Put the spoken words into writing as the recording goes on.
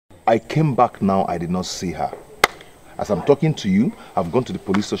I came back now, I did not see her. As I'm talking to you, I've gone to the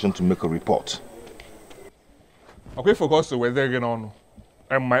police station to make a report. Okay, for God's sake, we're there again on.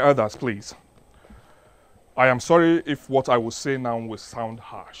 And my elders, please. I am sorry if what I will say now will sound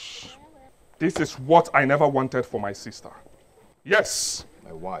harsh. This is what I never wanted for my sister. Yes.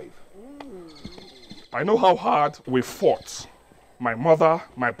 My wife. I know how hard we fought. My mother,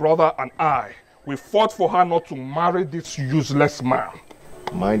 my brother, and I. We fought for her not to marry this useless man.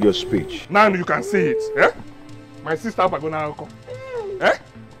 Mind your speech. Now you can see it. Eh? My sister, eh?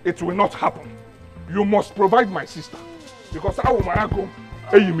 It will not happen. You must provide my sister. Because I will go.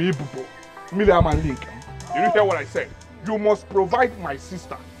 You hear what I said? You must provide my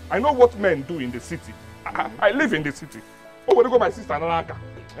sister. I know what men do in the city. I live in the city. Oh, where go my sister Nalaka?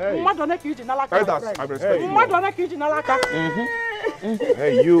 Hey, I respect you.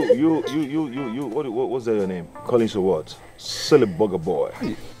 Hey, you, what's your name? Collins or what? Silly bugger boy.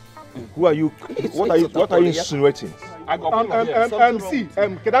 Who are you? What are you insinuating?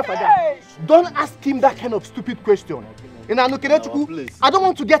 Don't ask him that kind of stupid question. I don't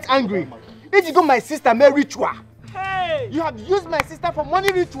want to get angry. If you got my sister marry ritual, you have used my sister for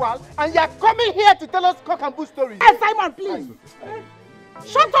money ritual, and you are coming here to tell us cock and bull stories. Hey, Simon, please.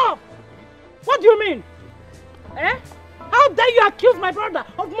 Shut up! What do you mean? Eh? How dare you accuse my brother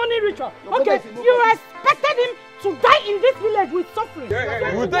of money ritual? Okay, you expected him to die in this village with suffering.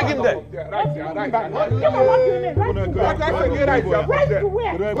 We'll take him there. What do you mean? Right to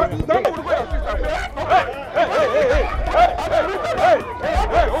where?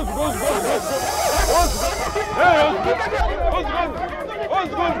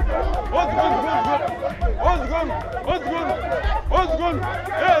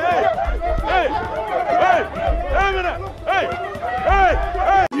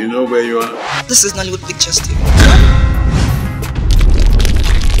 You know where you are? This is Nollywood Pictures TV.